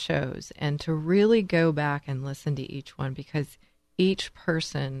shows, and to really go back and listen to each one, because each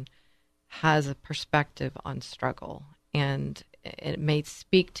person has a perspective on struggle, and it may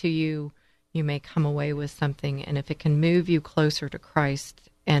speak to you. You may come away with something, and if it can move you closer to Christ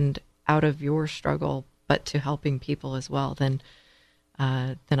and out of your struggle, but to helping people as well, then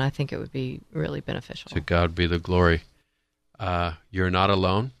I think it would be really beneficial. To God be the glory. You're not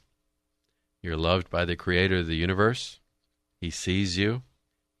alone. You're loved by the Creator of the universe. He sees you.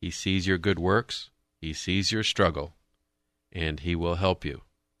 He sees your good works. He sees your struggle. And He will help you.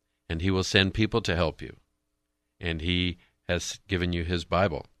 And He will send people to help you. And He has given you His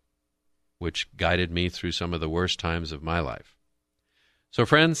Bible, which guided me through some of the worst times of my life. So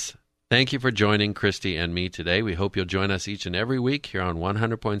friends, Thank you for joining Christy and me today. We hope you'll join us each and every week here on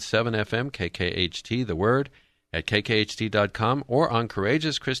 100.7 FM, KKHT, The Word, at kkht.com or on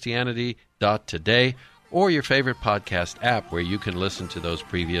courageouschristianity.today or your favorite podcast app where you can listen to those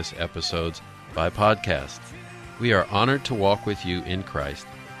previous episodes by podcast. We are honored to walk with you in Christ.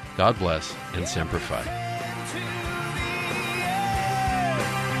 God bless and Semper Fi.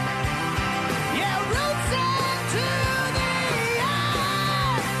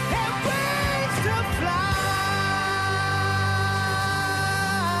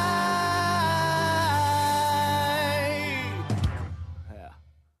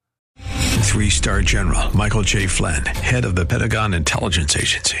 Three-star General Michael J. Flynn, head of the Pentagon Intelligence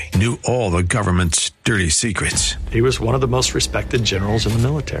Agency, knew all the government's dirty secrets. He was one of the most respected generals in the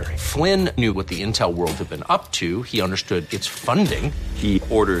military. Flynn knew what the intel world had been up to. He understood its funding. He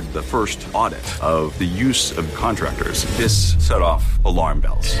ordered the first audit of the use of contractors. This set off alarm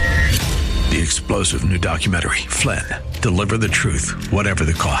bells. The explosive new documentary, Flynn, Deliver the Truth, Whatever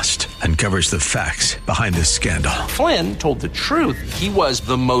the Cost, uncovers the facts behind this scandal. Flynn told the truth. He was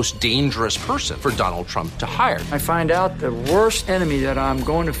the most dangerous person for Donald Trump to hire. I find out the worst enemy that I'm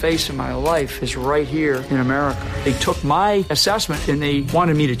going to face in my life is right here in America. They took my assessment and they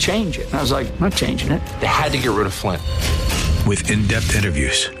wanted me to change it. And I was like, I'm not changing it. They had to get rid of Flynn. With in-depth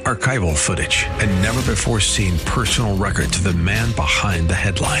interviews, archival footage, and never-before-seen personal records of the man behind the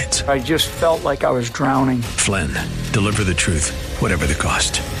headlines. I just felt like I was drowning. Flynn, Deliver the Truth, Whatever the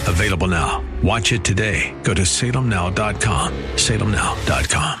Cost. Available now. Watch it today. Go to salemnow.com.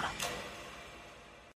 salemnow.com.